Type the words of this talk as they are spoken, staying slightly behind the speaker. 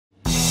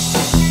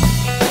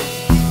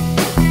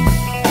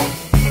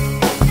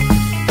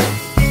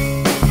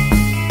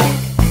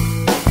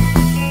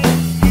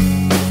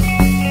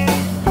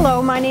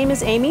name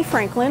is Amy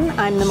Franklin.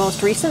 I'm the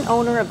most recent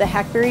owner of the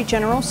Hackberry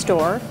General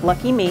Store.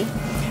 Lucky me.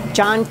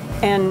 John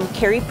and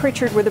Carrie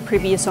Pritchard were the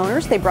previous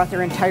owners. They brought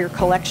their entire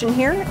collection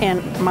here,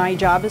 and my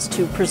job is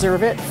to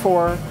preserve it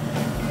for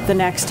the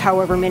next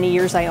however many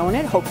years I own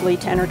it, hopefully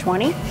 10 or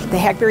 20. The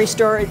Hackberry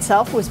store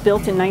itself was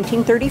built in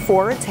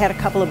 1934. It's had a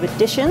couple of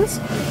additions.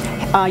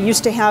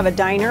 Used to have a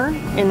diner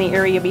in the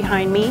area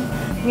behind me.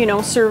 You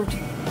know, served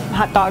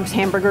hot dogs,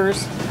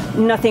 hamburgers,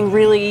 nothing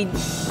really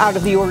out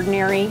of the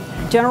ordinary.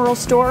 General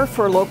store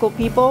for local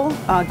people,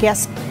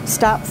 guest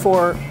stop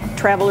for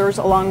travelers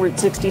along Route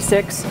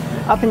 66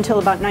 up until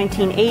about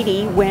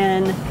 1980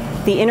 when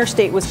the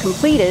interstate was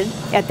completed.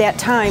 At that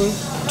time,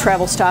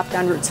 travel stopped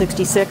on Route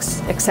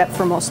 66 except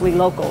for mostly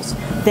locals.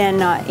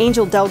 Then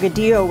Angel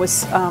Delgadillo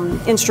was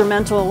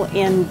instrumental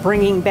in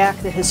bringing back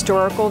the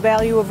historical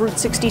value of Route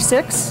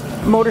 66.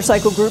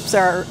 Motorcycle groups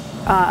are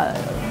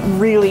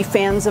really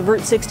fans of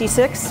Route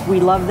 66.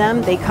 We love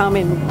them. They come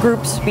in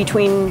groups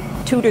between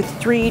 2 to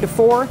 3 to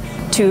 4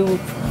 to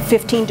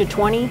 15 to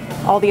 20.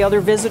 All the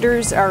other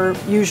visitors are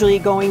usually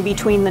going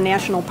between the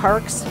national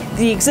parks.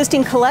 The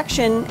existing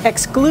collection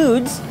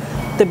excludes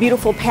the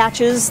beautiful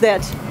patches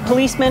that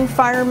policemen,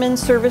 firemen,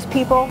 service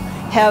people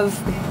have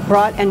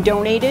brought and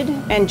donated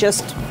and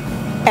just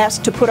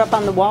asked to put up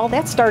on the wall.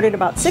 That started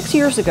about 6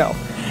 years ago.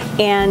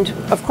 And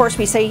of course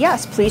we say,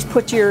 yes, please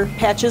put your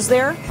patches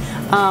there.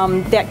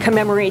 That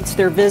commemorates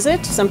their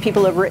visit. Some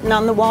people have written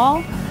on the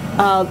wall.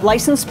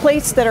 License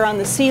plates that are on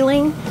the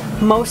ceiling,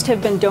 most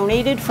have been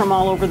donated from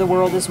all over the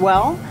world as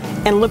well.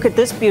 And look at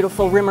this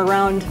beautiful rim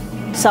around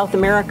South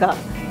America.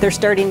 They're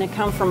starting to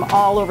come from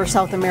all over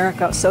South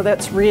America, so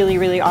that's really,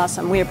 really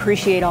awesome. We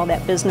appreciate all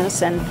that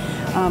business, and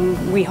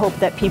we hope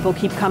that people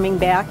keep coming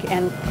back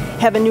and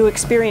have a new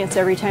experience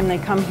every time they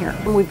come here.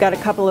 We've got a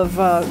couple of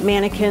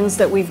mannequins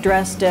that we've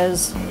dressed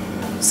as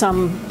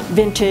some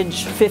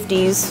vintage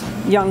 50s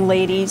young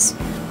ladies.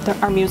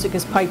 Our music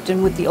is piped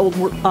in with the old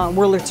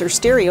Wurlitzer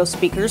stereo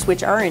speakers,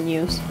 which are in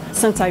use.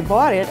 Since I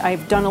bought it,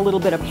 I've done a little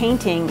bit of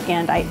painting,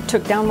 and I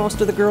took down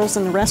most of the girls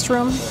in the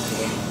restroom,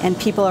 and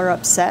people are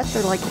upset.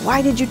 They're like,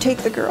 why did you take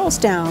the girls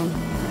down?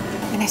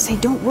 And I say,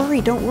 don't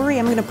worry,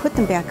 I'm going to put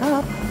them back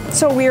up.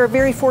 So we are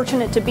very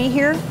fortunate to be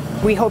here.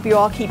 We hope you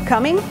all keep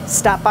coming.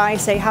 Stop by,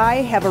 say hi,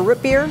 have a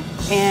root beer,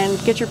 and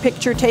get your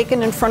picture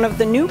taken in front of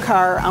the new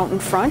car out in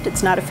front.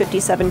 It's not a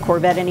 57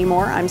 Corvette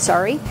anymore, I'm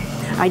sorry.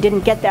 I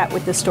didn't get that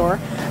with the store.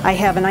 I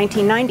have a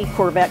 1990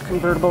 Corvette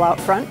convertible out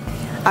front.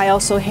 I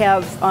also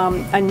have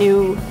a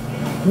new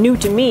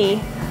to me,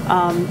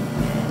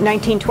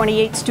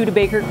 1928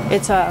 Studebaker.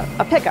 It's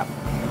a pickup.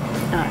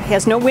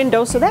 Has no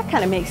windows, so that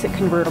kind of makes it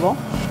convertible.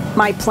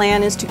 My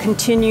plan is to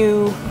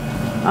continue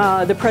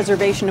the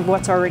preservation of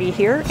what's already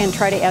here and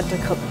try to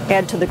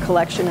add to the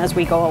collection as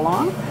we go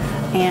along.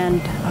 And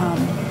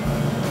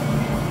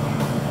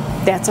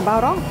that's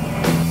about all.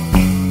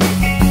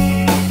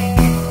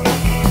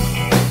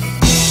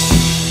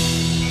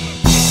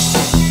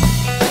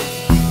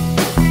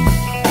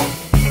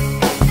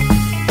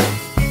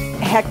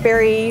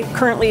 Hackberry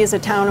currently is a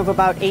town of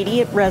about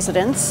 80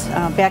 residents.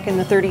 Back in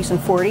the 30s and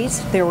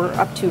 40s, there were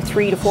up to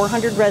 300 to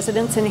 400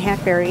 residents in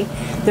Hackberry.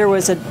 There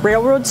was a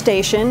railroad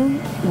station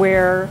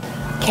where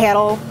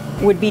cattle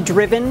would be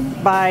driven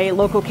by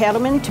local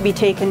cattlemen to be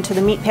taken to the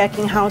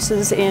meatpacking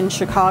houses in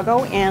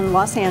Chicago and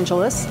Los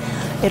Angeles.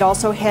 It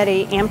also had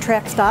an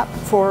Amtrak stop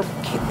for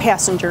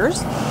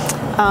passengers.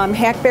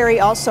 Hackberry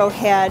also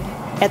had,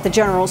 at the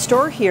general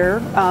store here,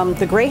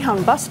 the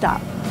Greyhound bus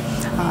stop.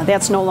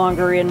 That's no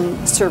longer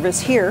in service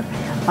here.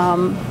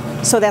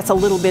 So that's a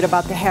little bit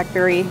about the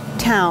Hackberry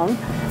town.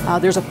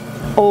 There's an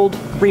old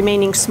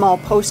remaining small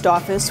post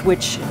office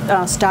which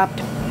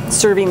stopped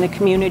serving the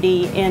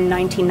community in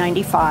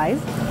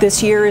 1995.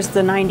 This year is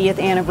the 90th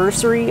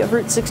anniversary of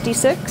Route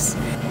 66.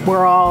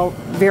 We're all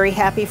very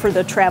happy for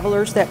the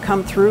travelers that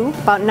come through.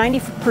 About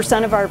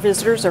 90% of our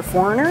visitors are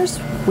foreigners.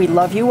 We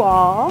love you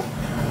all.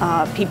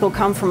 People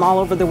come from all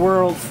over the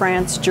world: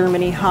 France,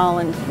 Germany,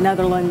 Holland,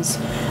 Netherlands,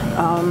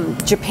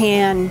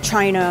 Japan,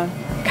 China,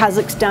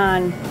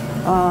 Kazakhstan,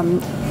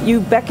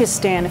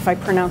 Uzbekistan, if I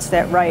pronounce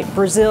that right,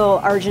 Brazil,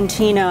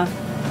 Argentina,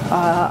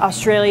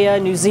 Australia,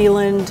 New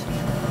Zealand,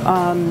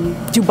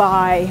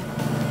 Dubai,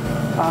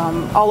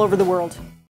 all over the world.